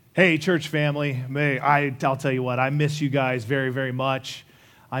Hey, church family. I'll tell you what, I miss you guys very, very much.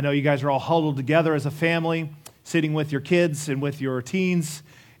 I know you guys are all huddled together as a family, sitting with your kids and with your teens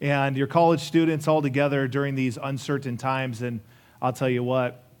and your college students all together during these uncertain times. And I'll tell you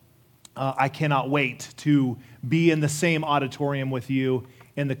what, I cannot wait to be in the same auditorium with you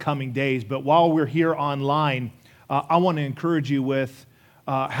in the coming days. But while we're here online, I want to encourage you with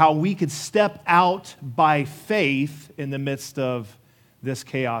how we could step out by faith in the midst of this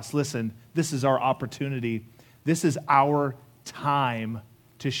chaos. Listen, this is our opportunity. This is our time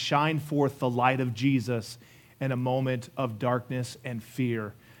to shine forth the light of Jesus in a moment of darkness and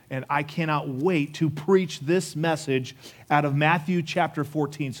fear. And I cannot wait to preach this message out of Matthew chapter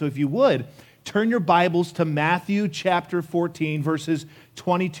 14. So if you would, turn your Bibles to Matthew chapter 14, verses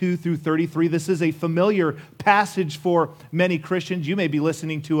 22 through 33. This is a familiar passage for many Christians. You may be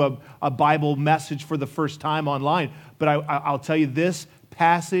listening to a Bible message for the first time online, but I'll tell you, this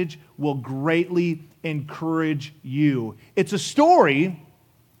passage will greatly encourage you. It's a story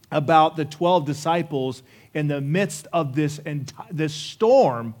about the 12 disciples in the midst of this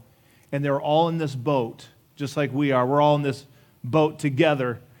storm, and they're all in this boat, just like we are. We're all in this boat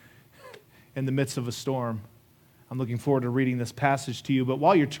together in the midst of a storm. I'm looking forward to reading this passage to you. But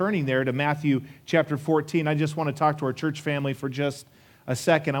while you're turning there to Matthew chapter 14, I just want to talk to our church family for just a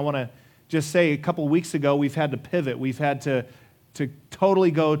second. I want to just say a couple weeks ago, we've had to pivot. We've had to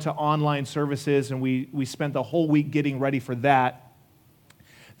totally go to online services, and we spent the whole week getting ready for that.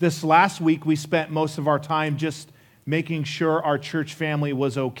 This last week, we spent most of our time just making sure our church family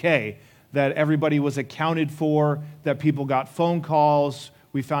was okay, that everybody was accounted for, that people got phone calls.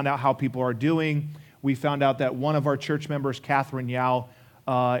 We found out how people are doing. We found out that one of our church members, Catherine Yao,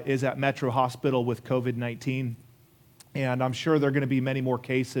 is at Metro Hospital with COVID-19. And I'm sure there are going to be many more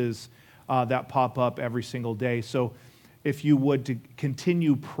cases that pop up every single day. So if you would, to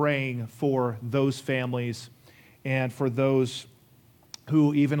continue praying for those families and for those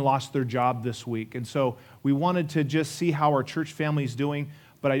who even lost their job this week. And so we wanted to just see how our church family is doing.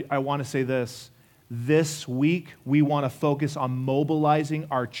 But I want to say this. This week, we want to focus on mobilizing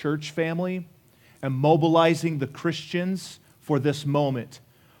our church family and mobilizing the Christians for this moment,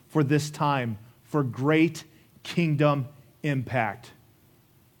 for this time, for great kingdom impact.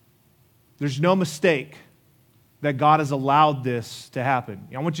 There's no mistake that God has allowed this to happen.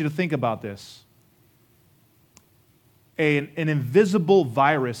 I want you to think about this. An invisible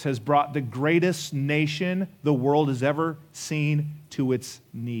virus has brought the greatest nation the world has ever seen to its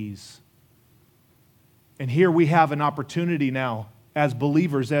knees. And here we have an opportunity now as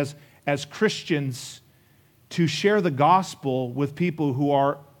believers, as Christians, to share the gospel with people who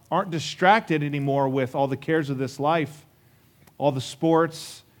aren't distracted anymore with all the cares of this life, all the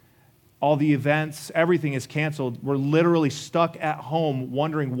sports, all the events. Everything is canceled. We're literally stuck at home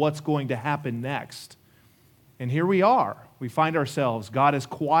wondering what's going to happen next. And here we are. We find ourselves. God has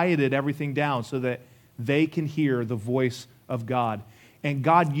quieted everything down so that they can hear the voice of God. And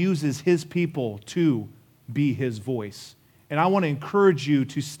God uses His people to be His voice. And I want to encourage you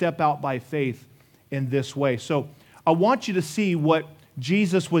to step out by faith in this way. So I want you to see what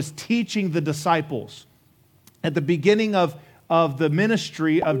Jesus was teaching the disciples. At the beginning of the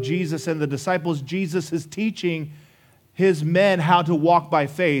ministry of Jesus and the disciples, Jesus is teaching His men how to walk by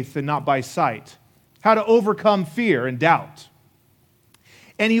faith and not by sight, how to overcome fear and doubt.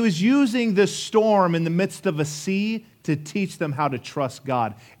 And He was using this storm in the midst of a sea to teach them how to trust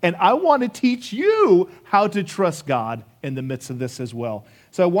God. And I want to teach you how to trust God in the midst of this as well.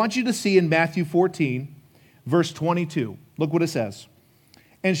 So I want you to see in Matthew 14, verse 22. Look what it says.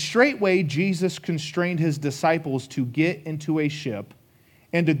 And straightway Jesus constrained His disciples to get into a ship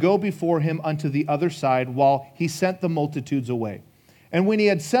and to go before Him unto the other side while He sent the multitudes away. And when He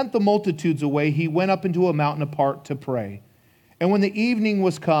had sent the multitudes away, He went up into a mountain apart to pray. And when the evening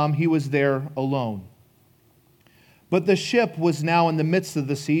was come, He was there alone. But the ship was now in the midst of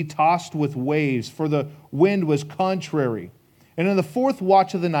the sea, tossed with waves, for the wind was contrary. And in the fourth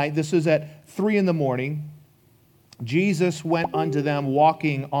watch of the night, this is at 3 a.m, Jesus went unto them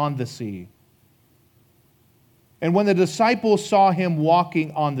walking on the sea. And when the disciples saw Him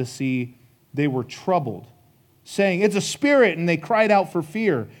walking on the sea, they were troubled, saying, It's a spirit, and they cried out for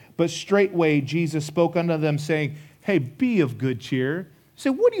fear. But straightway Jesus spoke unto them, saying, Hey, be of good cheer. Say,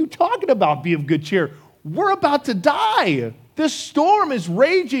 what are you talking about, be of good cheer? We're about to die. This storm is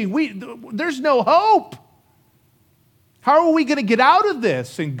raging. There's no hope. How are we going to get out of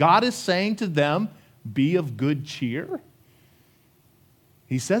this? And God is saying to them, be of good cheer.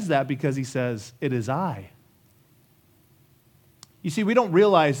 He says that because He says, it is I. You see, we don't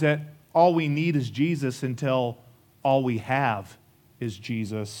realize that all we need is Jesus until all we have is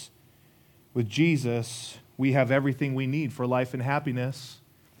Jesus. With Jesus, we have everything we need for life and happiness.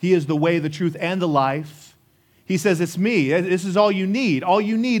 He is the way, the truth, and the life. He says, it's me. This is all you need. All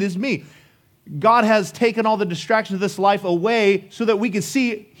you need is me. God has taken all the distractions of this life away so that we can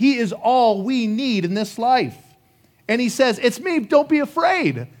see He is all we need in this life. And He says, it's me, don't be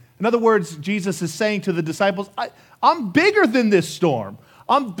afraid. In other words, Jesus is saying to the disciples, I'm bigger than this storm.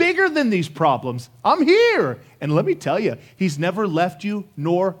 I'm bigger than these problems. I'm here. And let me tell you, He's never left you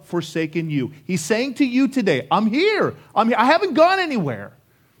nor forsaken you. He's saying to you today, I'm here. I'm here. I haven't gone anywhere.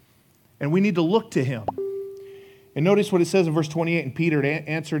 And we need to look to Him. And notice what it says in verse 28, and Peter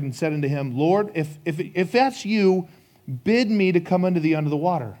answered and said unto Him, Lord, if that's you, bid me to come unto thee under the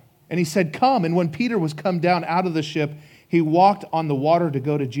water. And He said, come. And when Peter was come down out of the ship, he walked on the water to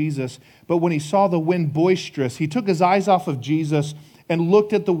go to Jesus. But when he saw the wind boisterous, he took his eyes off of Jesus and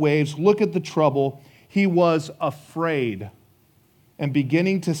looked at the waves, looked at the trouble. He was afraid. And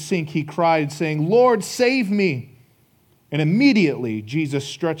beginning to sink, he cried, saying, Lord, save me. And immediately Jesus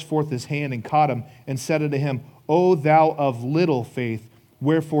stretched forth His hand and caught him and said unto him, O thou of little faith,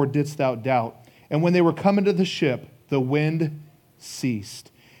 wherefore didst thou doubt? And when they were come into the ship, the wind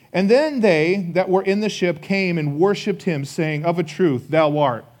ceased. And then they that were in the ship came and worshipped Him, saying, Of a truth, thou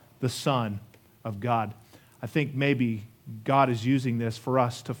art the Son of God. I think maybe God is using this for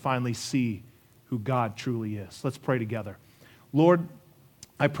us to finally see who God truly is. Let's pray together. Lord,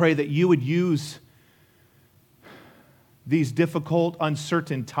 I pray that You would use these difficult,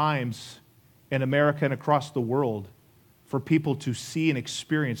 uncertain times in America and across the world for people to see and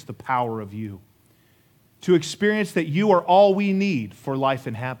experience the power of You. To experience that You are all we need for life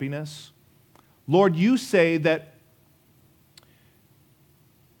and happiness. Lord, You say that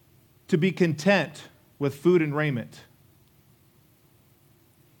to be content with food and raiment.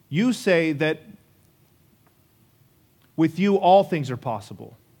 You say that with You all things are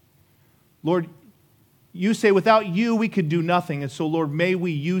possible. Lord, You say without You we could do nothing. And so, Lord, may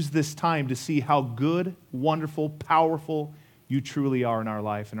we use this time to see how good, wonderful, powerful You truly are in our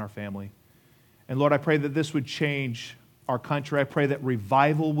life and our family. And Lord, I pray that this would change our country. I pray that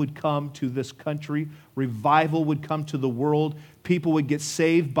revival would come to this country. Revival would come to the world. People would get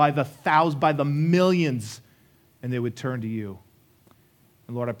saved by the thousands, by the millions, and they would turn to You.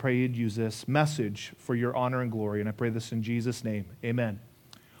 And Lord, I pray You'd use this message for Your honor and glory. And I pray this in Jesus' name. Amen.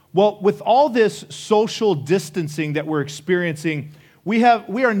 Well, with all this social distancing that we're experiencing, we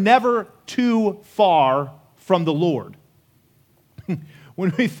are never too far from the Lord.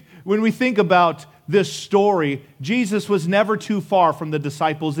 When we think about this story, Jesus was never too far from the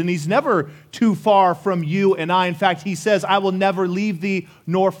disciples, and He's never too far from you and I. In fact, He says, I will never leave thee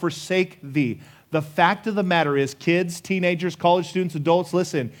nor forsake thee. The fact of the matter is, kids, teenagers, college students, adults,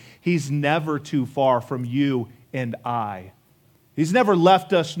 listen, He's never too far from you and I. He's never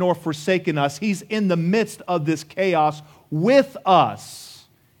left us nor forsaken us. He's in the midst of this chaos with us.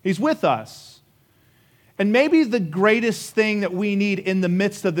 He's with us. And maybe the greatest thing that we need in the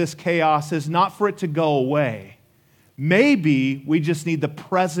midst of this chaos is not for it to go away. Maybe we just need the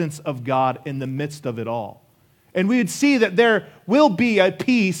presence of God in the midst of it all. And we would see that there will be a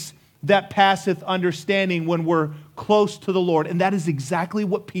peace that passeth understanding when we're close to the Lord. And that is exactly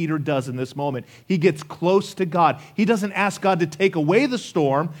what Peter does in this moment. He gets close to God. He doesn't ask God to take away the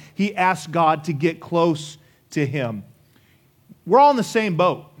storm. He asks God to get close to Him. We're all in the same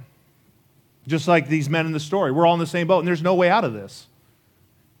boat. Just like these men in the story. We're all in the same boat, and there's no way out of this.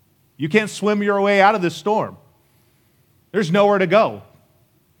 You can't swim your way out of this storm. There's nowhere to go.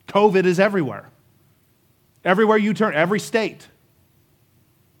 COVID is everywhere. Everywhere you turn, every state.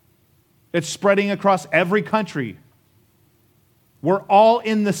 It's spreading across every country. We're all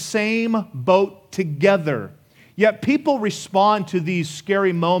in the same boat together. Yet people respond to these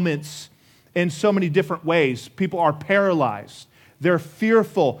scary moments in so many different ways. People are paralyzed. They're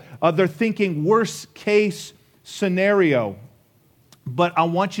fearful. They're thinking worst case scenario. But I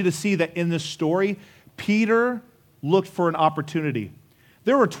want you to see that in this story, Peter looked for an opportunity.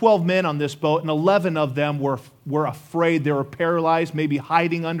 There were 12 men on this boat, and 11 of them were afraid. They were paralyzed, maybe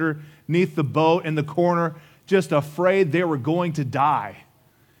hiding underneath the boat in the corner, just afraid they were going to die.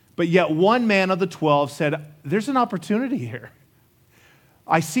 But yet one man of the 12 said, there's an opportunity here.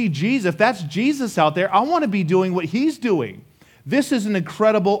 I see Jesus. If that's Jesus out there, I want to be doing what He's doing. This is an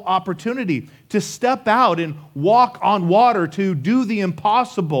incredible opportunity to step out and walk on water, to do the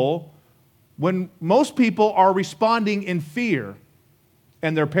impossible when most people are responding in fear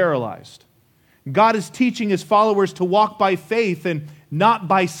and they're paralyzed. God is teaching His followers to walk by faith and not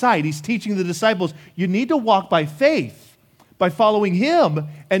by sight. He's teaching the disciples, you need to walk by faith. by following Him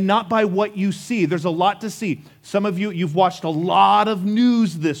and not by what you see. There's a lot to see. Some of you, you've watched a lot of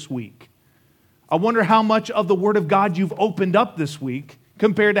news this week. I wonder how much of the Word of God you've opened up this week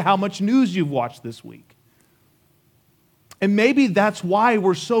compared to how much news you've watched this week. And maybe that's why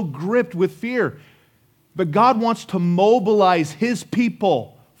we're so gripped with fear. But God wants to mobilize His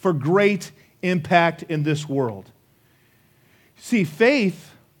people for great impact in this world. See,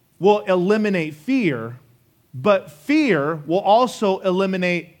 faith will eliminate fear, but fear will also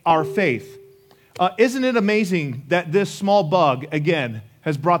eliminate our faith. Isn't it amazing that this small bug, again,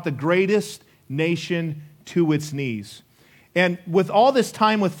 has brought the greatest nation to its knees? And with all this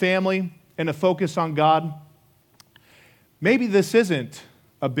time with family and a focus on God, maybe this isn't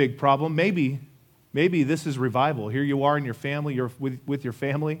a big problem. Maybe this is revival. Here you are in your family, you're with your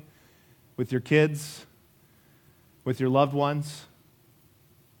family, with your kids, with your loved ones,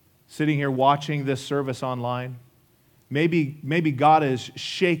 sitting here watching this service online. Maybe God is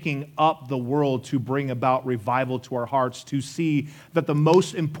shaking up the world to bring about revival to our hearts, to see that the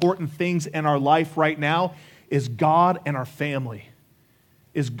most important things in our life right now is God and our family.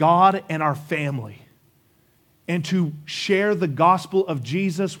 Is God and our family. And to share the gospel of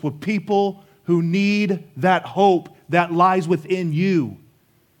Jesus with people who need that hope that lies within you.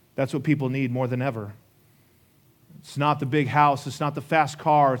 That's what people need more than ever. It's not the big house. It's not the fast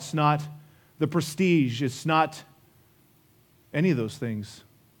car. It's not the prestige. It's not any of those things.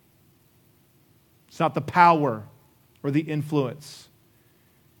 It's not the power or the influence.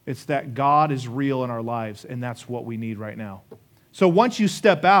 It's that God is real in our lives, and that's what we need right now. So once you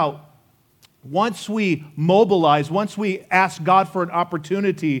step out, once we mobilize, once we ask God for an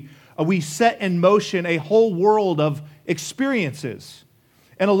opportunity, we set in motion a whole world of experiences.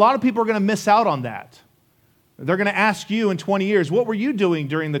 And a lot of people are going to miss out on that. They're going to ask you in 20 years, what were you doing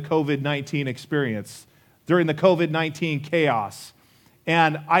during the COVID-19 experience, during the COVID-19 chaos?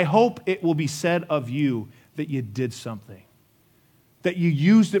 And I hope it will be said of you that you did something, that you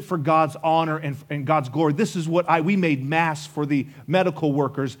used it for God's honor and God's glory. This is what we made masks for the medical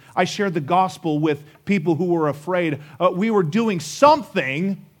workers. I shared the gospel with people who were afraid. We were doing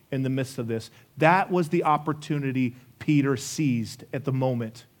something in the midst of this. That was the opportunity Peter seized at the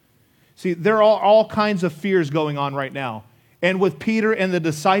moment. See, there are all kinds of fears going on right now. And with Peter and the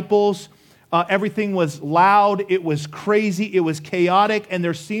disciples, everything was loud, it was crazy, it was chaotic, and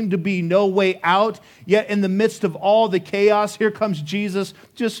there seemed to be no way out. Yet in the midst of all the chaos, here comes Jesus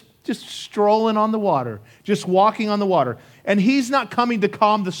just strolling on the water, just walking on the water. And He's not coming to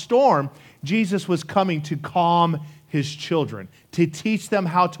calm the storm. Jesus was coming to calm His children, to teach them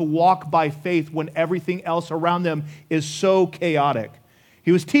how to walk by faith when everything else around them is so chaotic.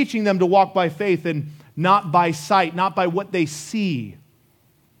 He was teaching them to walk by faith and not by sight, not by what they see.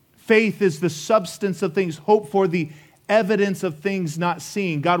 Faith is the substance of things hoped for, the evidence of things not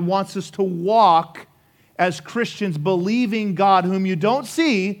seen. God wants us to walk as Christians, believing God whom you don't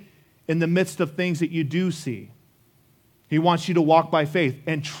see in the midst of things that you do see. He wants you to walk by faith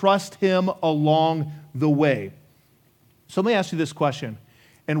and trust Him along the way. So let me ask you this question.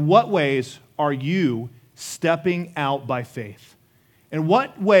 In what ways are you stepping out by faith? In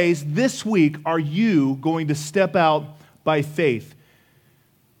what ways this week are you going to step out by faith?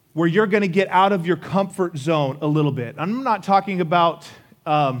 Where you're going to get out of your comfort zone a little bit. I'm not talking about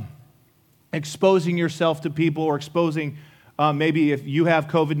exposing yourself to people or exposing, maybe if you have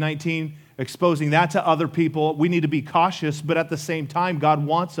COVID-19, exposing that to other people. We need to be cautious, but at the same time, God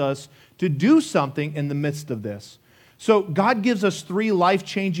wants us to do something in the midst of this. So God gives us 3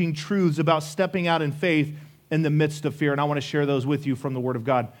 life-changing truths about stepping out in faith in the midst of fear, and I want to share those with you from the Word of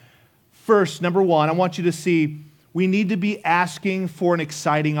God. First, number 1, I want you to see we need to be asking for an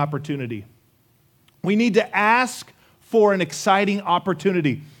exciting opportunity. We need to ask for an exciting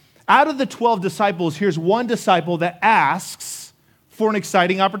opportunity. Out of the 12 disciples, here's one disciple that asks for an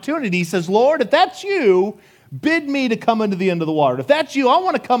exciting opportunity. He says, Lord, if that's you, bid me to come into the end of the water. If that's you, I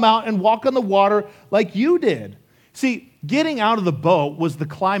want to come out and walk on the water like you did. See, getting out of the boat was the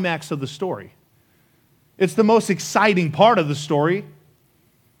climax of the story. It's the most exciting part of the story.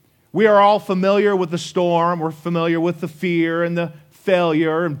 We are all familiar with the storm. We're familiar with the fear and the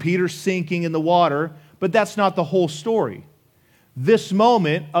failure and Peter sinking in the water, but that's not the whole story. This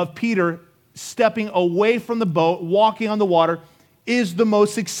moment of Peter stepping away from the boat, walking on the water, is the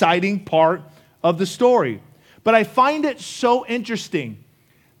most exciting part of the story. But I find it so interesting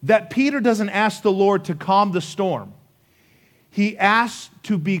that Peter doesn't ask the Lord to calm the storm. He asks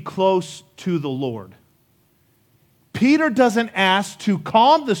to be close to the Lord. Peter doesn't ask to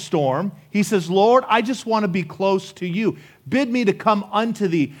calm the storm. He says, Lord, I just want to be close to you. bid me to come unto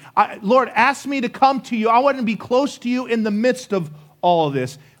thee. Lord, ask me to come to you. I want to be close to you in the midst of all of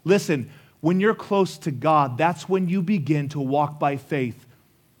this. Listen, when you're close to God, that's when you begin to walk by faith.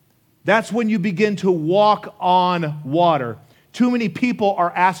 That's when you begin to walk on water. Too many people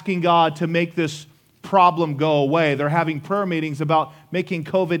are asking God to make this problem go away. They're having prayer meetings about making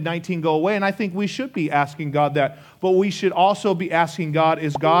COVID-19 go away, and I think we should be asking God that. But we should also be asking God,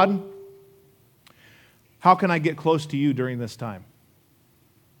 God, how can I get close to you during this time?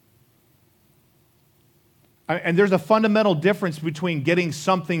 And there's a fundamental difference between getting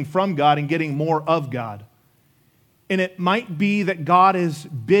something from God and getting more of God. And it might be that God is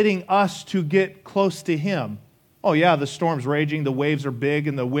bidding us to get close to Him. Oh yeah, the storm's raging, the waves are big,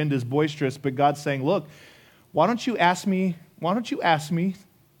 and the wind is boisterous, but God's saying, look, why don't you ask me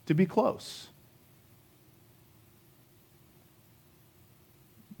to be close?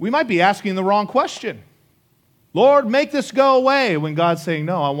 We might be asking the wrong question. Lord, make this go away, when God's saying,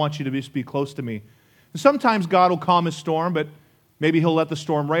 no, I want you to be close to me. And sometimes God will calm His storm, but maybe He'll let the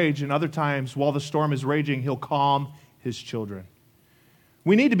storm rage, and other times, while the storm is raging, He'll calm His children.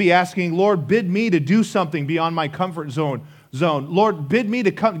 We need to be asking, Lord, bid me to do something beyond my comfort zone. Lord, bid me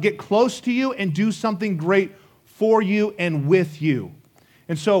to come get close to you and do something great for you and with you.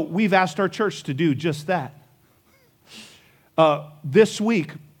 And so we've asked our church to do just that. This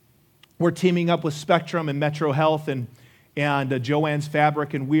week, we're teaming up with Spectrum and Metro Health and Joann's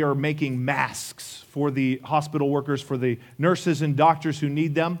Fabric, and we are making masks for the hospital workers, for the nurses and doctors who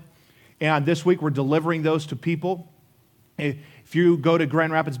need them. And this week, we're delivering those to people. If you go to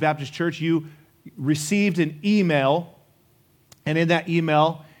Grand Rapids Baptist Church, you received an email, and in that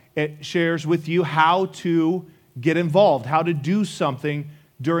email, it shares with you how to get involved, how to do something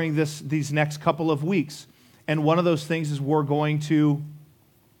during these next couple of weeks. And one of those things is we're going to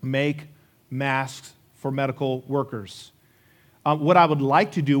make masks for medical workers. What I would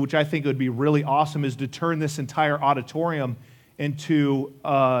like to do, which I think would be really awesome, is to turn this entire auditorium into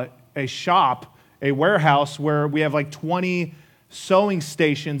a shop, a warehouse where we have like 20 sewing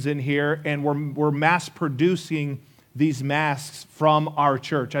stations in here, and we're mass producing these masks from our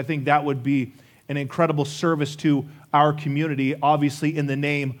church. I think that would be an incredible service to our community, obviously in the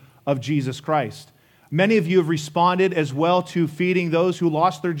name of Jesus Christ. Many of you have responded as well to feeding those who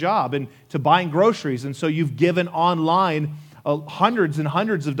lost their job and to buying groceries, and so you've given online. Hundreds and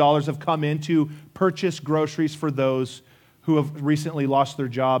hundreds of dollars have come in to purchase groceries for those who have recently lost their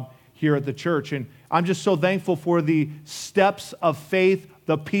job here at the church. And I'm just so thankful for the steps of faith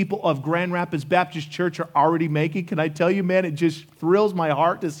the people of Grand Rapids Baptist Church are already making. Can I tell you, man, it just thrills my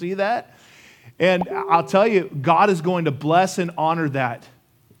heart to see that. And I'll tell you, God is going to bless and honor that.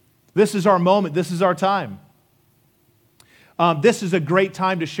 This is our moment. This is our time. This is a great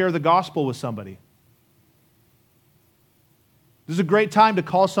time to share the gospel with somebody. This is a great time to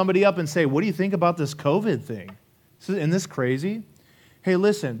call somebody up and say, what do you think about this COVID thing? Isn't this crazy? Hey,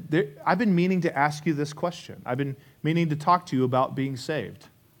 listen, I've been meaning to ask you this question. I've been meaning to talk to you about being saved.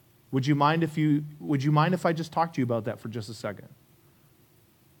 Would you mind if I just talked to you about that for just a second?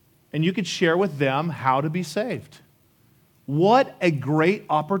 And you could share with them how to be saved. What a great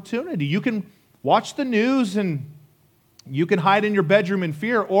opportunity. You can watch the news and you can hide in your bedroom in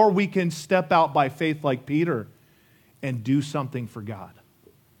fear, or we can step out by faith like Peter and do something for God.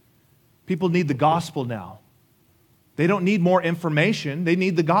 People need the gospel now. They don't need more information. They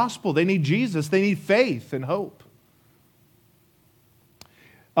need the gospel. They need Jesus. They need faith and hope.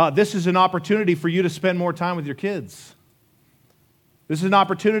 This is an opportunity for you to spend more time with your kids. This is an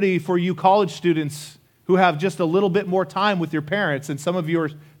opportunity for you college students who have just a little bit more time with your parents, and some of you are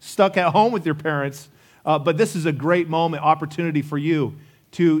stuck at home with your parents, but this is a great opportunity for you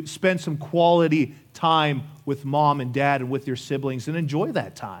to spend some quality time with mom and dad and with your siblings and enjoy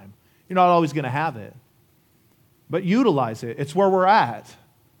that time. You're not always going to have it, but utilize it. It's where we're at.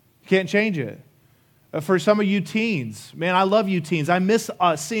 You can't change it. For some of you teens, man, I love you teens. I miss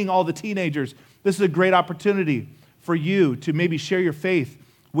seeing all the teenagers. This is a great opportunity for you to maybe share your faith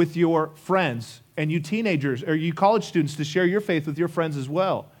with your friends, and you teenagers or you college students to share your faith with your friends as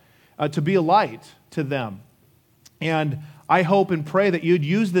well, to be a light to them. And I hope and pray that you'd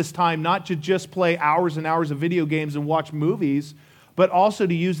use this time not to just play hours and hours of video games and watch movies, but also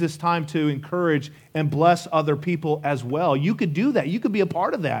to use this time to encourage and bless other people as well. You could do that. You could be a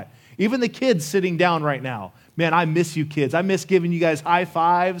part of that. Even the kids sitting down right now. Man, I miss you kids. I miss giving you guys high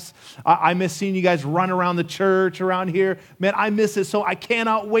fives. I miss seeing you guys run around the church around here. Man, I miss it. So I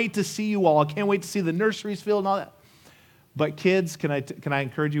cannot wait to see you all. I can't wait to see the nurseries filled and all that. But kids, can I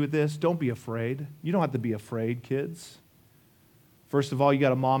encourage you with this? Don't be afraid. You don't have to be afraid, kids. First of all, you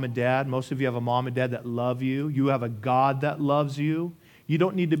got a mom and dad. Most of you have a mom and dad that love you. You have a God that loves you. You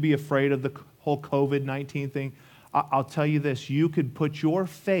don't need to be afraid of the whole COVID-19 thing. I'll tell you this. You could put your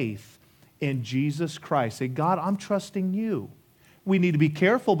faith in Jesus Christ. Say, God, I'm trusting you. We need to be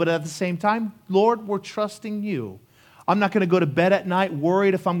careful, but at the same time, Lord, we're trusting you. I'm not going to go to bed at night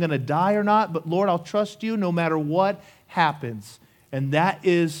worried if I'm going to die or not, but Lord, I'll trust you no matter what happens. And that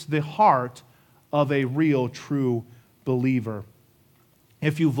is the heart of a real, true believer.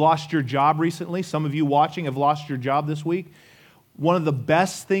 If you've lost your job recently, some of you watching have lost your job this week, one of the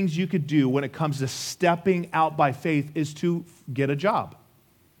best things you could do when it comes to stepping out by faith is to get a job.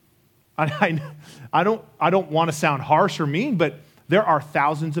 I don't want to sound harsh or mean, but there are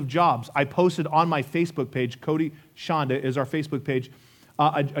thousands of jobs. I posted on my Facebook page, Cody Shonda is our Facebook page,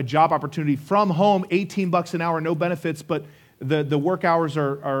 a job opportunity from home, $18 an hour, no benefits, but the work hours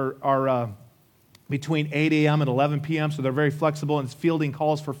are between 8 a.m. and 11 p.m., so they're very flexible, and it's fielding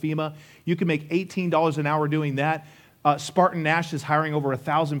calls for FEMA. You can make $18 an hour doing that. Spartan Nash is hiring over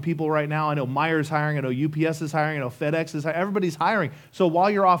 1,000 people right now. I know Meyer's hiring. I know UPS is hiring. I know FedEx is hiring. Everybody's hiring. So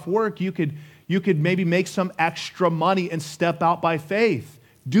while you're off work, you could maybe make some extra money and step out by faith.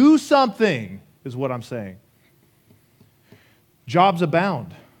 Do something, is what I'm saying. Jobs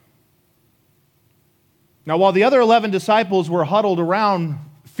abound. Now, while the other 11 disciples were huddled around,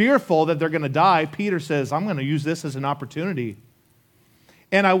 fearful that they're going to die, Peter says, I'm going to use this as an opportunity.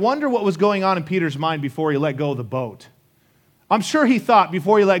 And I wonder what was going on in Peter's mind before he let go of the boat. I'm sure he thought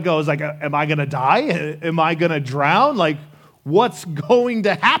before he let go, was like, am I going to die? Am I going to drown? Like, what's going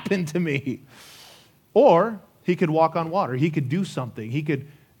to happen to me? Or he could walk on water. He could do something. He could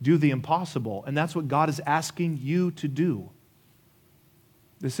do the impossible. And that's what God is asking you to do.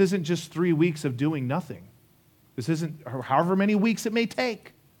 This isn't just 3 weeks of doing nothing. This isn't however many weeks it may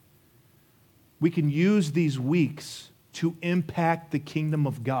take. We can use these weeks to impact the kingdom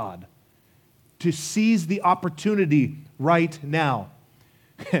of God, to seize the opportunity right now.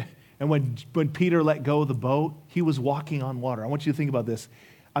 And when Peter let go of the boat, he was walking on water. I want you to think about this.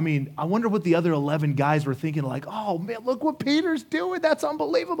 I mean, I wonder what the other 11 guys were thinking, like, oh man, look what Peter's doing. That's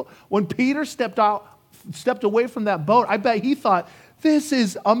unbelievable. When Peter stepped away from that boat, I bet he thought, this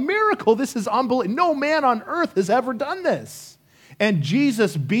is a miracle. This is unbelievable. No man on earth has ever done this. And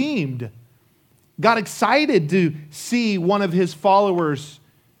Jesus beamed, got excited to see one of his followers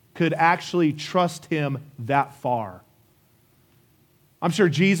could actually trust him that far. I'm sure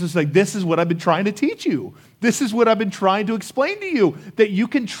Jesus is like, this is what I've been trying to teach you. This is what I've been trying to explain to you, that you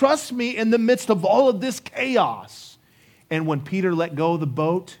can trust me in the midst of all of this chaos. And when Peter let go of the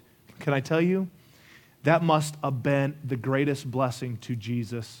boat, can I tell you, that must have been the greatest blessing to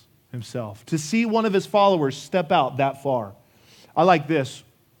Jesus himself, to see one of his followers step out that far. I like this.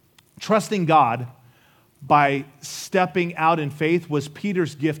 Trusting God by stepping out in faith was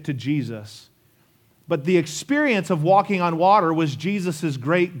Peter's gift to Jesus. But the experience of walking on water was Jesus'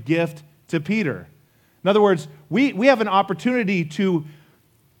 great gift to Peter. In other words, we have an opportunity to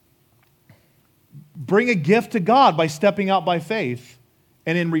bring a gift to God by stepping out by faith.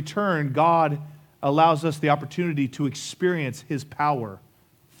 And in return, God allows us the opportunity to experience his power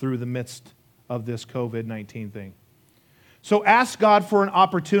through the midst of this COVID-19 thing. So ask God for an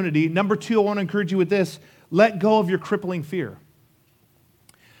opportunity. Number 2, I want to encourage you with this. Let go of your crippling fear.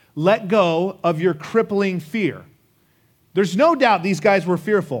 Let go of your crippling fear. There's no doubt these guys were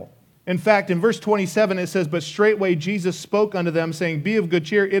fearful. In fact, in verse 27, it says, but straightway Jesus spoke unto them, saying, be of good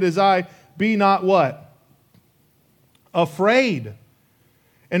cheer, it is I, be not what? Afraid.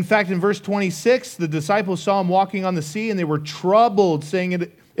 In fact, in verse 26, the disciples saw him walking on the sea, and they were troubled,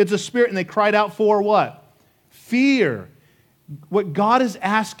 saying, it's a spirit, and they cried out for what? Fear. What God is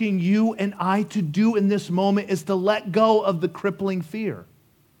asking you and I to do in this moment is to let go of the crippling fear.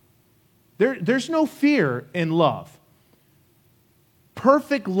 There's no fear in love.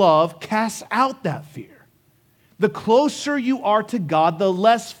 Perfect love casts out that fear. The closer you are to God, the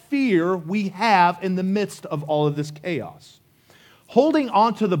less fear we have in the midst of all of this chaos. Holding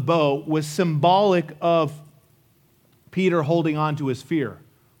onto the boat was symbolic of Peter holding on to his fear.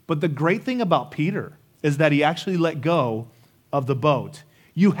 But the great thing about Peter is that he actually let go of the boat.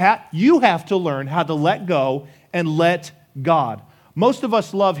 You have to learn how to let go and let God. Most of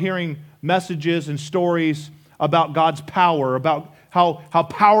us love hearing messages and stories about God's power, about how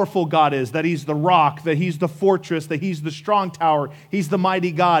powerful God is, that he's the rock, that he's the fortress, that he's the strong tower, he's the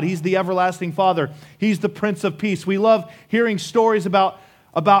mighty God, he's the everlasting Father, he's the Prince of Peace. We love hearing stories about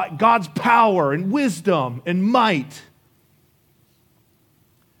God's power and wisdom and might.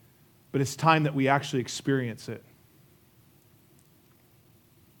 But it's time that we actually experience it.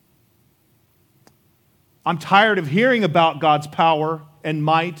 I'm tired of hearing about God's power and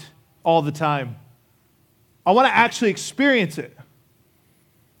might all the time. I want to actually experience it.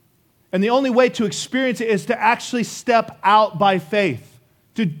 And the only way to experience it is to actually step out by faith,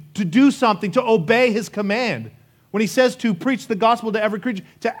 to do something, to obey his command. When he says to preach the gospel to every creature,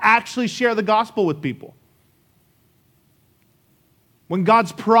 to actually share the gospel with people. When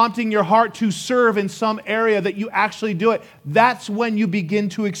God's prompting your heart to serve in some area that you actually do it, that's when you begin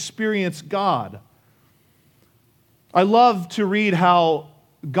to experience God. I love to read how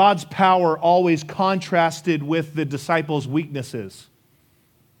God's power always contrasted with the disciples' weaknesses.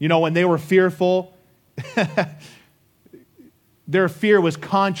 You know, when they were fearful, their fear was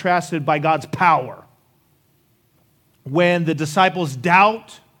contrasted by God's power. When the disciples'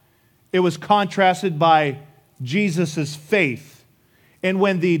 doubt, it was contrasted by Jesus' faith. And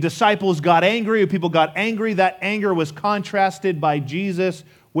when the disciples got angry, or people got angry, that anger was contrasted by Jesus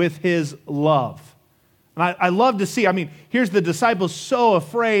with his love. And I love to see, here's the disciples so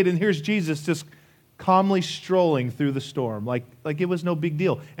afraid, and here's Jesus just calmly strolling through the storm, like it was no big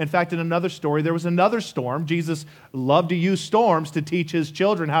deal. In fact, in another story, there was another storm. Jesus loved to use storms to teach his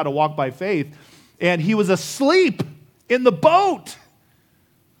children how to walk by faith, and he was asleep in the boat.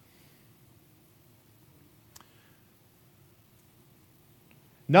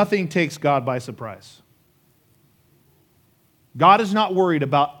 Nothing takes God by surprise. God is not worried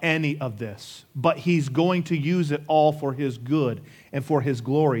about any of this, but he's going to use it all for his good and for his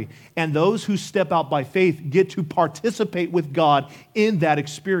glory. And those who step out by faith get to participate with God in that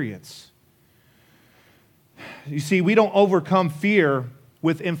experience. You see, we don't overcome fear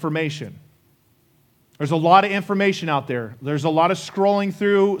with information. There's a lot of information out there. There's a lot of scrolling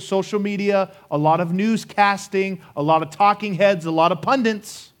through social media, a lot of newscasting, a lot of talking heads, a lot of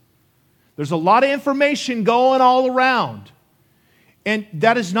pundits. There's a lot of information going all around. And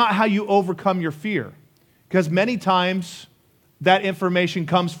that is not how you overcome your fear. Because many times that information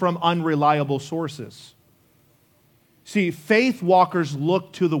comes from unreliable sources. See, faith walkers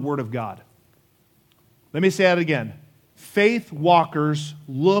look to the Word of God. Let me say that again. Faith walkers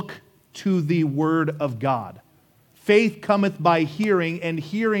look to the Word of God. Faith cometh by hearing, and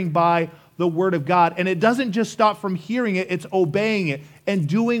hearing by the Word of God. And it doesn't just stop from hearing it, it's obeying it and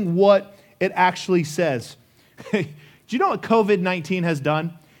doing what it actually says. Do you know what COVID-19 has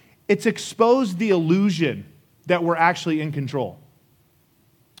done? It's exposed the illusion that we're actually in control.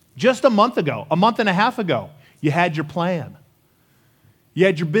 Just a month and a half ago, you had your plan. You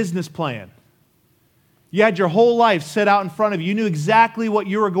had your business plan. You had your whole life set out in front of you. You knew exactly what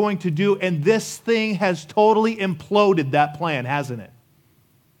you were going to do, and this thing has totally imploded that plan, hasn't it?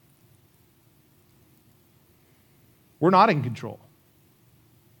 We're not in control.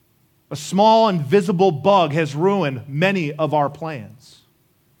 A small, invisible bug has ruined many of our plans.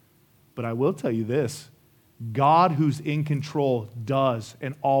 But I will tell you this, God who's in control does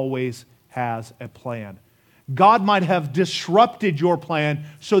and always has a plan. God might have disrupted your plan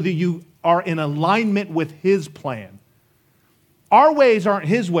so that you are in alignment with his plan. Our ways aren't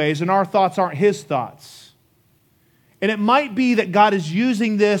his ways, and our thoughts aren't his thoughts. And it might be that God is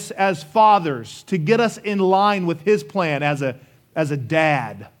using this as fathers to get us in line with his plan as a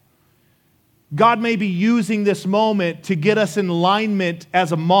dad. God may be using this moment to get us in alignment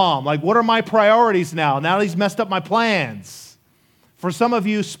as a mom. Like, what are my priorities now? Now that he's messed up my plans. For some of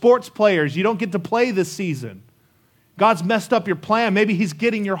you sports players, you don't get to play this season. God's messed up your plan. Maybe he's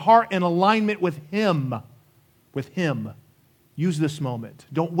getting your heart in alignment with him. With him. Use this moment.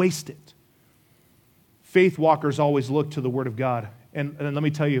 Don't waste it. Faith walkers always look to the Word of God. And let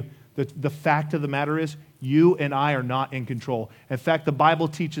me tell you, the fact of the matter is, you and I are not in control. In fact, the Bible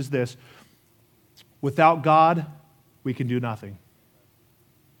teaches this. Without God, we can do nothing.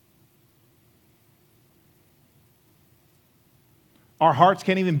 Our hearts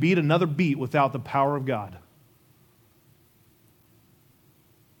can't even beat another beat without the power of God.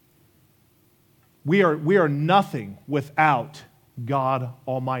 We are nothing without God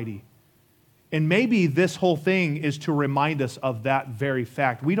Almighty. And maybe this whole thing is to remind us of that very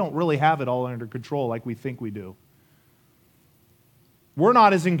fact. We don't really have it all under control like we think we do. We're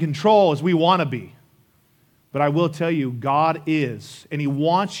not as in control as we want to be. But I will tell you, God is, and he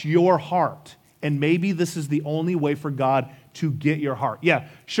wants your heart. And maybe this is the only way for God to get your heart. Yeah,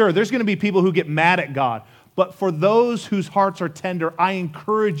 sure, there's going to be people who get mad at God. But for those whose hearts are tender, I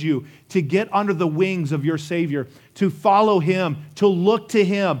encourage you to get under the wings of your Savior, to follow him, to look to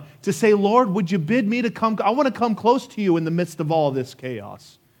him, to say, Lord, would you bid me to come? I want to come close to you in the midst of all this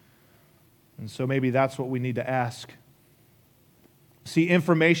chaos. And so maybe that's what we need to ask. See,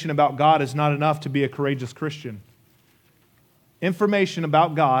 information about God is not enough to be a courageous Christian. information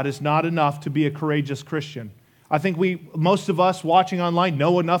about God is not enough to be a courageous Christian. I think most of us watching online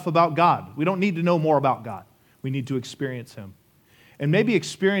know enough about God. We don't need to know more about God. We need to experience Him. And maybe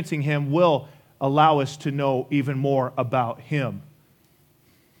experiencing Him will allow us to know even more about Him.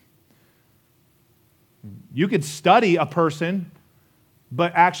 You could study a person,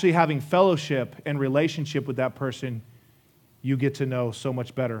 but actually having fellowship and relationship with that person, you get to know so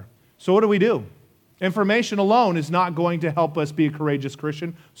much better. So what do? Information alone is not going to help us be a courageous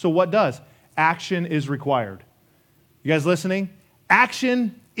Christian. So what does? Action is required. You guys listening?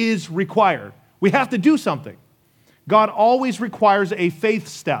 Action is required. We have to do something. God always requires a faith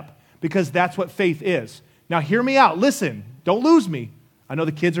step because that's what faith is. Now hear me out. Listen. Don't lose me. I know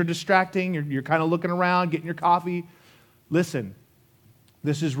the kids are distracting. You're kind of looking around, getting your coffee. Listen.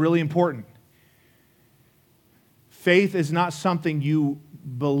 This is really important. Faith is not something you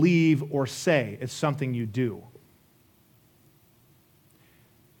believe or say. It's something you do.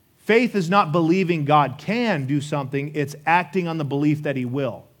 Faith is not believing God can do something. It's acting on the belief that He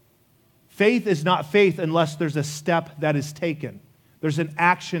will. Faith is not faith unless there's a step that is taken. There's an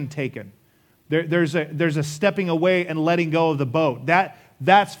action taken. There's a stepping away and letting go of the boat.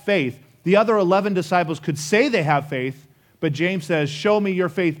 That's faith. The other 11 disciples could say they have faith, but James says, show me your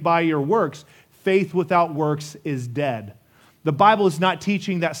faith by your works. Faith without works is dead. The Bible is not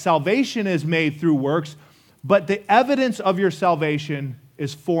teaching that salvation is made through works, but the evidence of your salvation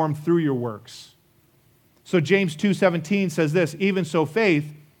is formed through your works. So James 2:17 says this, even so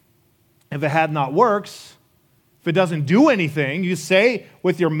faith, if it had not works, if it doesn't do anything, you say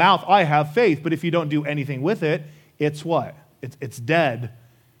with your mouth, I have faith, but if you don't do anything with it, it's what? It's dead,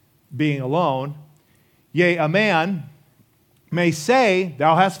 being alone. Yea, a man may say,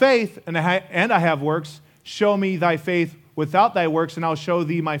 thou hast faith, and I have works. Show me thy faith without thy works, and I'll show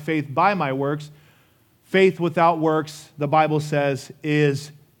thee my faith by my works. Faith without works, the Bible says,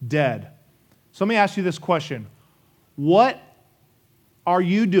 is dead. So let me ask you this question. What are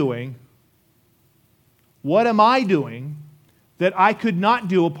you doing? What am I doing that I could not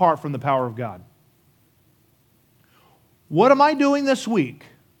do apart from the power of God? What am I doing this week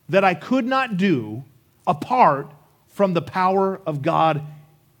that I could not do apart from the power of God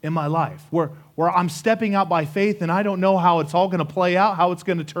in my life? Where I'm stepping out by faith and I don't know how it's all going to play out, how it's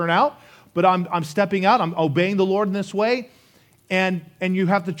going to turn out, but I'm stepping out, I'm obeying the Lord in this way, and you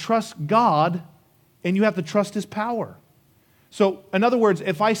have to trust God and you have to trust His power. So, in other words,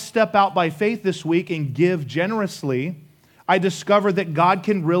 if I step out by faith this week and give generously, I discover that God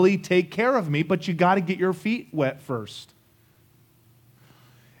can really take care of me, but you got to get your feet wet first.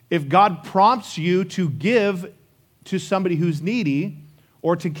 If God prompts you to give to somebody who's needy,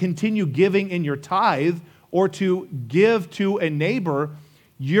 or to continue giving in your tithe, or to give to a neighbor,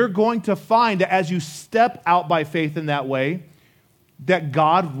 you're going to find that as you step out by faith in that way, that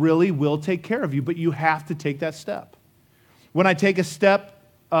God really will take care of you, but you have to take that step. When I take a step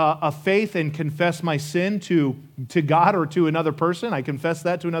of faith and confess my sin to God or to another person, I confess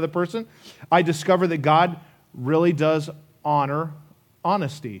that to another person, I discover that God really does honor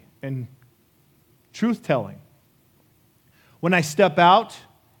honesty and truth-telling. When I step out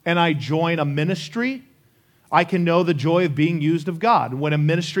and I join a ministry, I can know the joy of being used of God. When a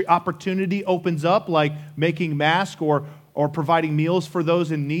ministry opportunity opens up, like making masks or providing meals for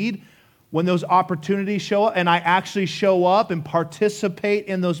those in need, when those opportunities show up and I actually show up and participate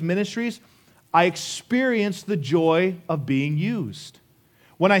in those ministries, I experience the joy of being used.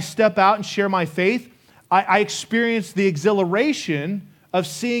 When I step out and share my faith, I experience the exhilaration of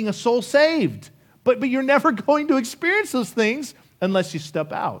seeing a soul saved. But you're never going to experience those things unless you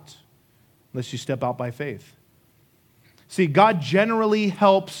step out, unless you step out by faith. See, God generally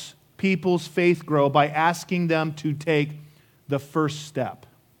helps people's faith grow by asking them to take the first step.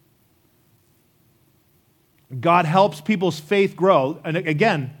 God helps people's faith grow. And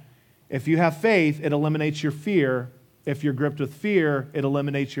again, if you have faith, it eliminates your fear. If you're gripped with fear, it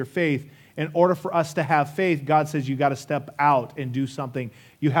eliminates your faith. In order for us to have faith, God says you got to step out and do something.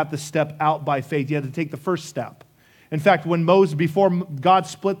 You have to step out by faith. You have to take the first step. In fact, before God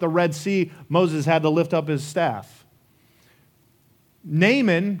split the Red Sea, Moses had to lift up his staff.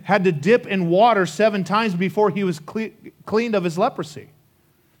 Naaman had to dip in water 7 times before he was cleaned of his leprosy.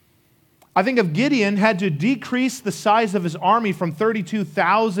 I think of Gideon had to decrease the size of his army from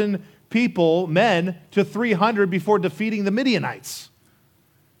 32,000 men, to 300 before defeating the Midianites.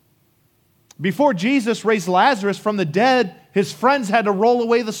 Before Jesus raised Lazarus from the dead, his friends had to roll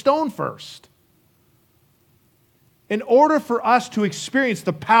away the stone first. In order for us to experience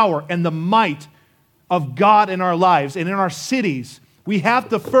the power and the might of God in our lives and in our cities, We have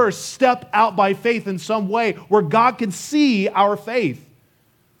to first step out by faith in some way where God can see our faith.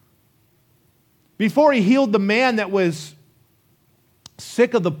 Before he healed the man that was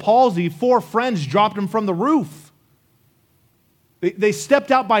sick of the palsy, 4 friends dropped him from the roof. They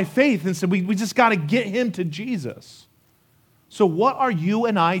stepped out by faith and said, we just got to get him to Jesus. So what are you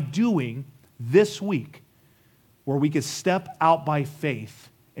and I doing this week where we can step out by faith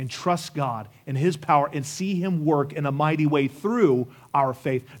and trust God and his power and see him work in a mighty way through our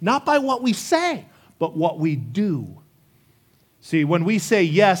faith? Not by what we say, but what we do. See, when we say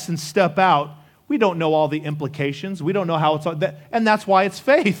yes and step out, we don't know all the implications. We don't know how it's, and that's why it's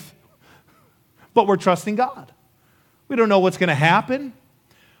faith. But we're trusting God. We don't know what's going to happen.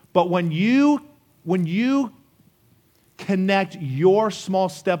 But when you connect your small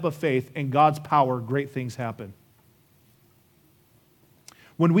step of faith and God's power, great things happen.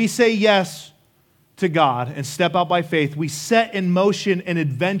 When we say yes to God and step out by faith, we set in motion an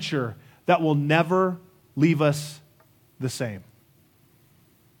adventure that will never leave us the same.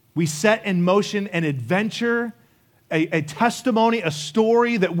 We set in motion an adventure, a testimony, a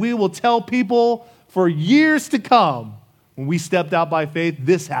story that we will tell people for years to come. When we stepped out by faith,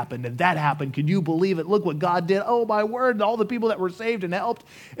 this happened and that happened. Can you believe it? Look what God did. Oh, my word. And all the people that were saved and helped.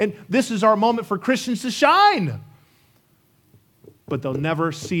 And this is our moment for Christians to shine. But they'll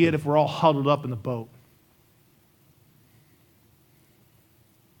never see it if we're all huddled up in the boat.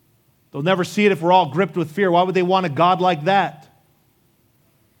 They'll never see it if we're all gripped with fear. Why would they want a God like that?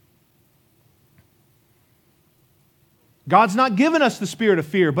 God's not given us the spirit of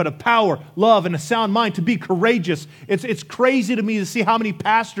fear, but of power, love, and a sound mind to be courageous. It's crazy to me to see how many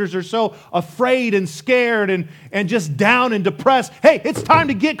pastors are so afraid and scared and just down and depressed. Hey, it's time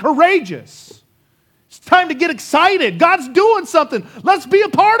to get courageous. It's time to get excited. God's doing something. Let's be a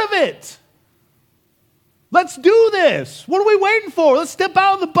part of it. Let's do this. What are we waiting for? Let's step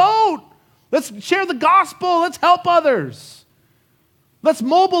out of the boat. Let's share the gospel. Let's help others. Let's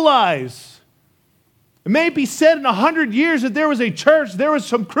mobilize. It may be said in 100 years that there was a church, there was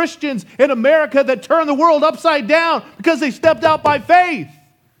some Christians in America that turned the world upside down because they stepped out by faith.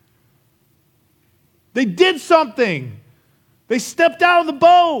 They did something. They stepped out of the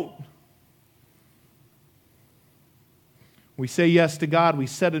boat. We say yes to God. We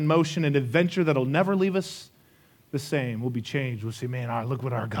set in motion an adventure that will never leave us the same. We'll be changed. We'll say, man, look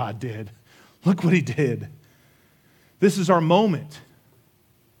what our God did. Look what he did. This is our moment.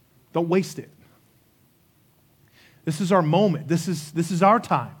 Don't waste it. This is our moment. This is our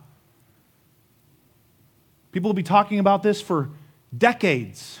time. People will be talking about this for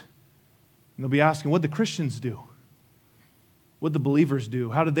decades. And they'll be asking, what did the Christians do? What did the believers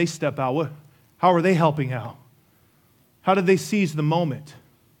do? How did they step out? How are they helping out? How did they seize the moment?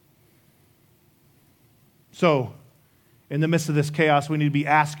 So, in the midst of this chaos, we need to be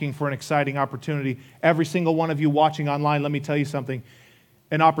asking for an exciting opportunity. Every single one of you watching online, let me tell you something.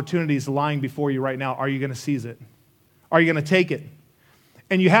 An opportunity is lying before you right now. Are you going to seize it? Are you going to take it?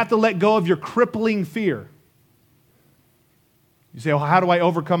 And you have to let go of your crippling fear. You say, well, how do I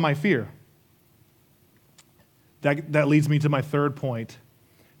overcome my fear? That leads me to my third point.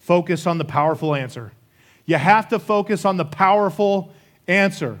 Focus on the powerful answer. You have to focus on the powerful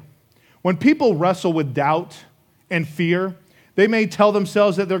answer. When people wrestle with doubt and fear, they may tell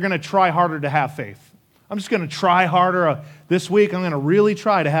themselves that they're going to try harder to have faith. I'm just going to try harder this week. I'm going to really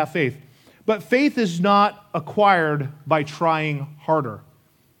try to have faith. But faith is not acquired by trying harder.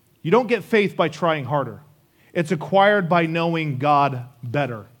 You don't get faith by trying harder. It's acquired by knowing God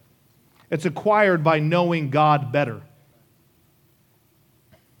better. It's acquired by knowing God better.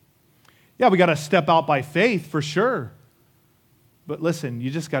 Yeah, we got to step out by faith for sure. But listen, you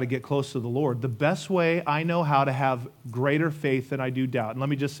just got to get close to the Lord. The best way I know how to have greater faith than I do doubt, and let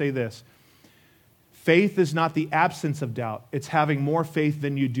me just say this. Faith is not the absence of doubt. It's having more faith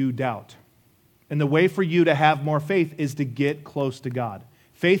than you do doubt. And the way for you to have more faith is to get close to God.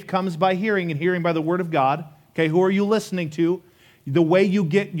 Faith comes by hearing, and hearing by the word of God. Okay, who are you listening to? The way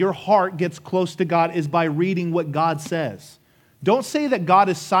your heart gets close to God is by reading what God says. Don't say that God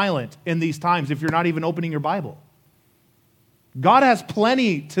is silent in these times if you're not even opening your Bible. God has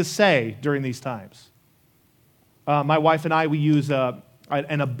plenty to say during these times. My wife and I, we use the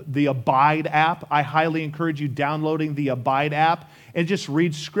Abide app. I highly encourage you downloading the Abide app and just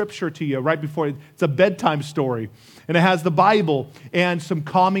read scripture to you right before. It's a bedtime story. And it has the Bible and some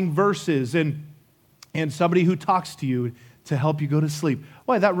calming verses and somebody who talks to you to help you go to sleep.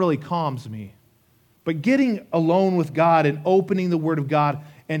 Boy, that really calms me. But getting alone with God and opening the Word of God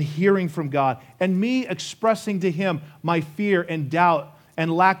and hearing from God and me expressing to Him my fear and doubt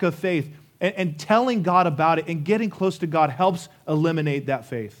and lack of faith, And telling God about it and getting close to God helps eliminate that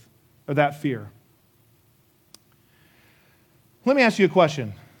faith or that fear. Let me ask you a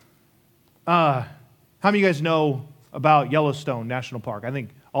question. How many of you guys know about Yellowstone National Park? I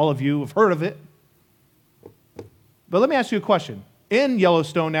think all of you have heard of it. But let me ask you a question. In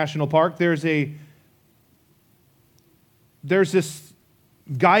Yellowstone National Park, there's this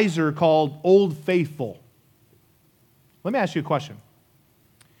geyser called Old Faithful. Let me ask you a question.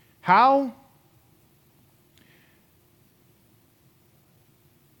 How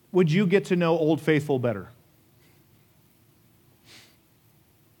would you get to know Old Faithful better?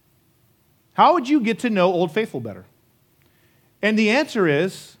 How would you get to know Old Faithful better? And the answer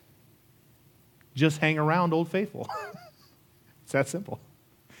is, just hang around Old Faithful. It's that simple.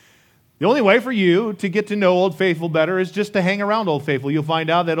 The only way for you to get to know Old Faithful better is just to hang around Old Faithful. You'll find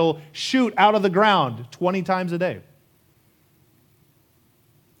out that it'll shoot out of the ground 20 times a day.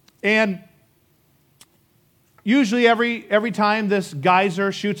 And usually every time this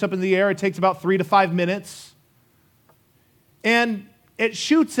geyser shoots up in the air, it takes about 3 to 5 minutes. And it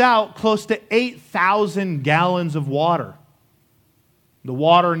shoots out close to 8,000 gallons of water. The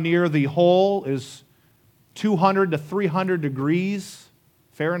water near the hole is 200 to 300 degrees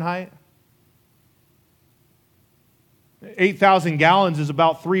Fahrenheit. 8,000 gallons is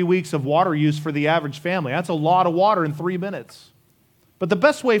about 3 weeks of water use for the average family. That's a lot of water in 3 minutes. But the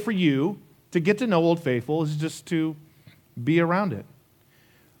best way for you to get to know Old Faithful is just to be around it.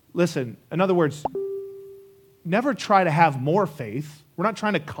 Listen, in other words, never try to have more faith. We're not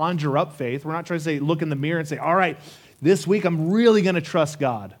trying to conjure up faith. We're not trying to say, look in the mirror and say, all right, this week I'm really going to trust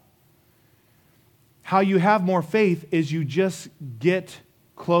God. How you have more faith is you just get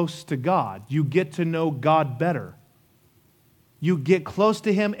close to God. You get to know God better. You get close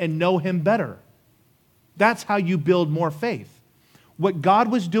to Him and know Him better. That's how you build more faith. What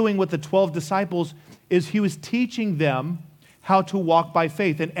God was doing with the 12 disciples is He was teaching them how to walk by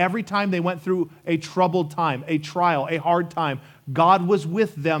faith. And every time they went through a troubled time, a trial, a hard time, God was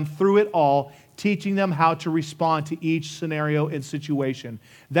with them through it all, teaching them how to respond to each scenario and situation.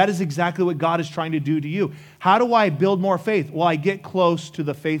 That is exactly what God is trying to do to you. How do I build more faith? Well, I get close to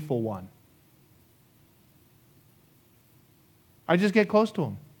the faithful one. I just get close to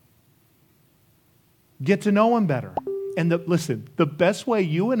Him. Get to know Him better. And listen, the best way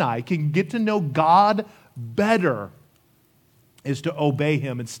you and I can get to know God better is to obey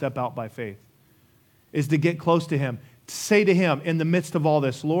Him and step out by faith. Is to get close to Him. To say to Him in the midst of all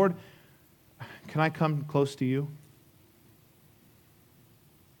this, Lord, can I come close to You?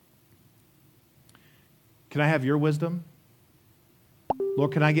 Can I have Your wisdom?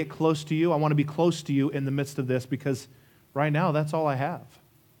 Lord, can I get close to You? I want to be close to You in the midst of this because right now that's all I have.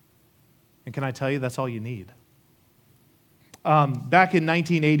 And can I tell you, that's all you need. Back in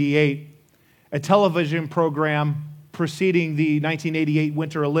 1988, a television program preceding the 1988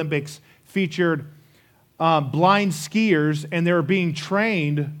 Winter Olympics featured blind skiers, and they were being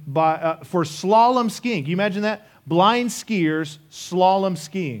trained for slalom skiing. Can you imagine that? Blind skiers slalom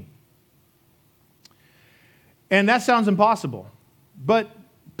skiing. And that sounds impossible. But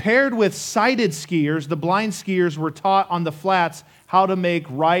paired with sighted skiers, the blind skiers were taught on the flats how to make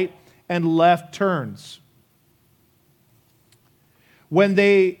right and left turns. When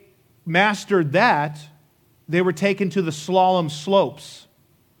they mastered that, they were taken to the slalom slopes,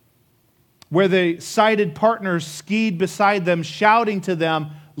 where the sighted partners skied beside them, shouting to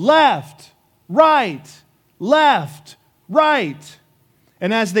them, left, right, left, right.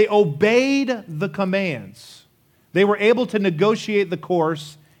 And as they obeyed the commands, they were able to negotiate the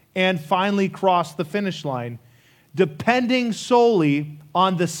course and finally cross the finish line, depending solely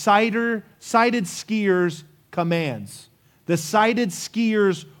on the sighted skiers' commands. The sighted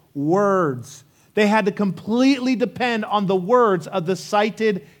skiers' words. They had to completely depend on the words of the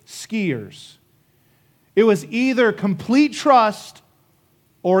sighted skiers. It was either complete trust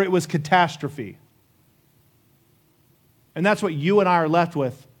or it was catastrophe. And that's what you and I are left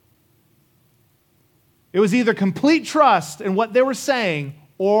with. It was either complete trust in what they were saying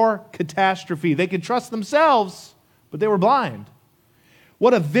or catastrophe. They could trust themselves, but they were blind.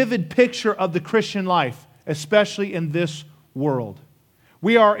 What a vivid picture of the Christian life, especially in this world.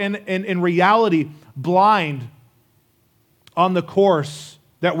 We are in reality blind on the course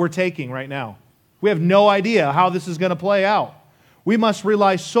that we're taking right now. We have no idea how this is going to play out. We must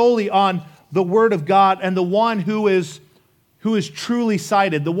rely solely on the Word of God and the one who is truly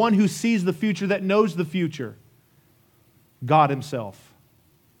sighted, the one who sees the future, that knows the future, God Himself.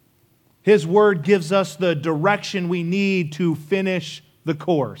 His Word gives us the direction we need to finish the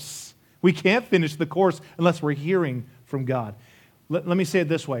course. We can't finish the course unless we're hearing from God. Let me say it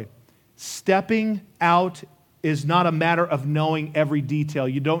this way. Stepping out is not a matter of knowing every detail.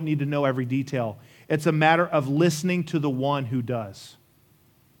 You don't need to know every detail. It's a matter of listening to the one who does.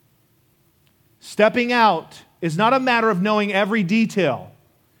 Stepping out is not a matter of knowing every detail.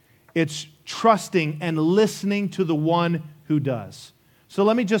 It's trusting and listening to the one who does. So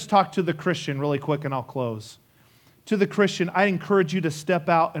let me just talk to the Christian really quick and I'll close. To the Christian, I encourage you to step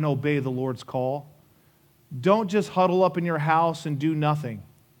out and obey the Lord's call. Don't just huddle up in your house and do nothing.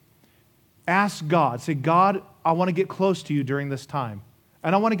 Ask God. Say, God, I want to get close to you during this time.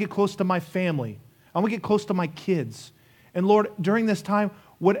 And I want to get close to my family. I want to get close to my kids. And Lord, during this time,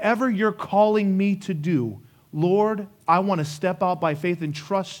 whatever you're calling me to do, Lord, I want to step out by faith and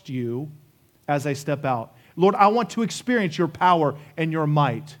trust you as I step out. Lord, I want to experience your power and your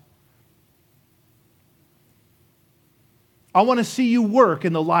might. I want to see you work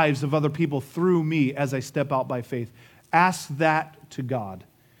in the lives of other people through me as I step out by faith. Ask that to God.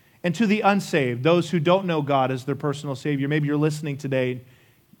 And to the unsaved, those who don't know God as their personal Savior, maybe you're listening today,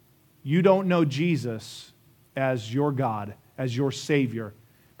 you don't know Jesus as your God, as your Savior.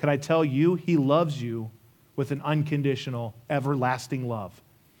 Can I tell you, He loves you with an unconditional, everlasting love.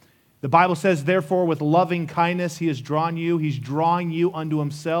 The Bible says, therefore, with loving kindness He has drawn you. He's drawing you unto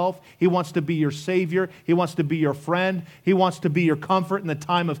Himself. He wants to be your Savior. He wants to be your friend. He wants to be your comfort in the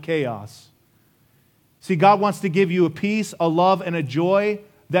time of chaos. See, God wants to give you a peace, a love, and a joy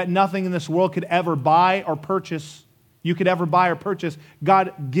that nothing in this world could ever buy or purchase. You could ever buy or purchase.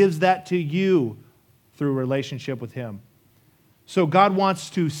 God gives that to you through a relationship with Him. So God wants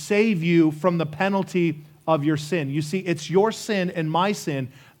to save you from the penalty of your sin. You see, it's your sin and my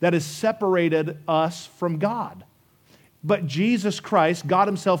sin that has separated us from God. But Jesus Christ, God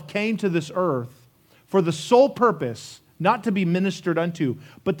Himself, came to this earth for the sole purpose, not to be ministered unto,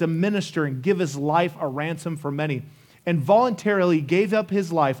 but to minister and give His life a ransom for many, and voluntarily gave up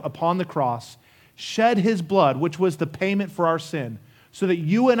His life upon the cross, shed His blood, which was the payment for our sin, so that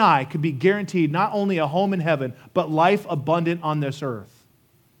you and I could be guaranteed not only a home in heaven, but life abundant on this earth.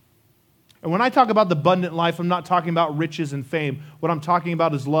 And when I talk about the abundant life, I'm not talking about riches and fame. What I'm talking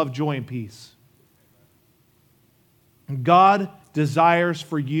about is love, joy, and peace. God desires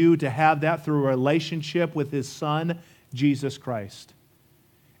for you to have that through a relationship with His Son, Jesus Christ.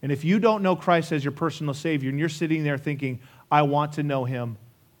 And if you don't know Christ as your personal Savior, and you're sitting there thinking, I want to know Him,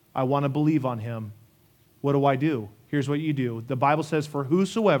 I want to believe on Him, what do? Here's what you do. The Bible says, for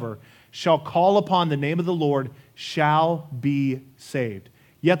whosoever shall call upon the name of the Lord shall be saved.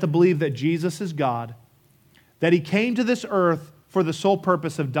 You have to believe that Jesus is God, that He came to this earth for the sole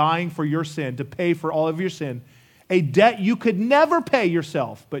purpose of dying for your sin, to pay for all of your sin, a debt you could never pay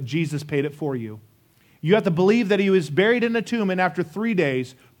yourself, but Jesus paid it for you. You have to believe that He was buried in a tomb, and after 3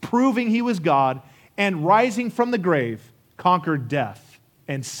 days, proving He was God, and rising from the grave, conquered death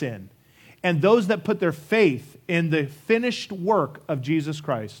and sin. And those that put their faith in the finished work of Jesus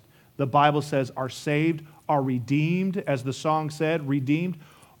Christ, the Bible says, are saved, are redeemed, as the song said, redeemed,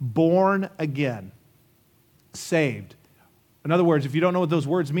 born again, saved. In other words, if you don't know what those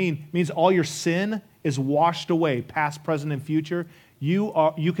words mean, it means all your sin is washed away, past, present, and future.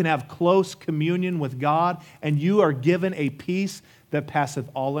 You can have close communion with God, and you are given a peace that passeth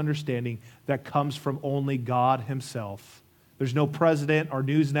all understanding that comes from only God Himself. There's no president or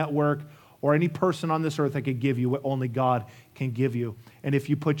news network or any person on this earth that could give you what only God can give you. And if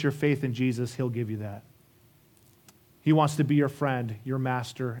you put your faith in Jesus, He'll give you that. He wants to be your friend, your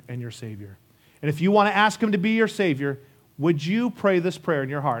master, and your Savior. And if you want to ask Him to be your Savior, would you pray this prayer in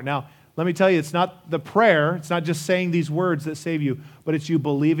your heart? Now, let me tell you, it's not the prayer, it's not just saying these words that save you, but it's you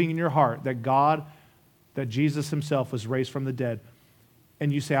believing in your heart that God, that Jesus Himself was raised from the dead.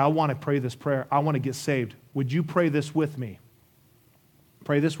 And you say, I want to pray this prayer. I want to get saved. Would you pray this with me?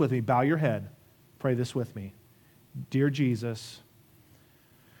 Pray this with me. Bow your head. Pray this with me. Dear Jesus,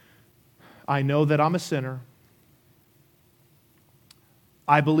 I know that I'm a sinner.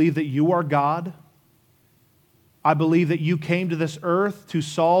 I believe that You are God. I believe that You came to this earth to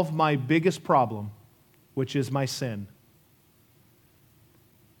solve my biggest problem, which is my sin.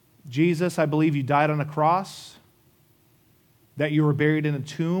 Jesus, I believe You died on a cross, that You were buried in a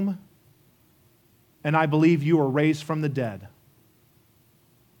tomb, and I believe You were raised from the dead.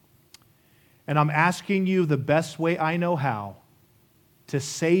 And I'm asking You the best way I know how to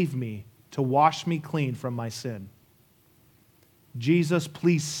save me, to wash me clean from my sin. Jesus,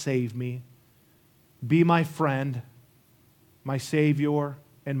 please save me. Be my friend, my Savior,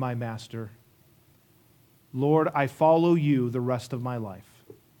 and my Master. Lord, I follow You the rest of my life.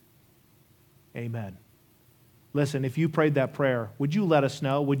 Amen. Listen, if you prayed that prayer, would you let us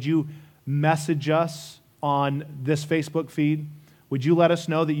know? Would you message us on this Facebook feed? would you let us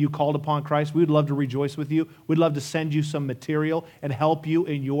know that you called upon Christ? We would love to rejoice with you. We'd love to send you some material and help you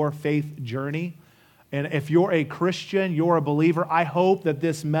in your faith journey. And if you're a Christian, you're a believer, I hope that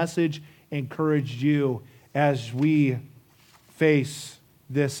this message encouraged you as we face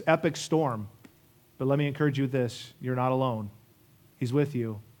this epic storm. But let me encourage you with this. You're not alone. He's with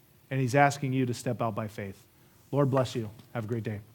you, and He's asking you to step out by faith. Lord bless you. Have a great day.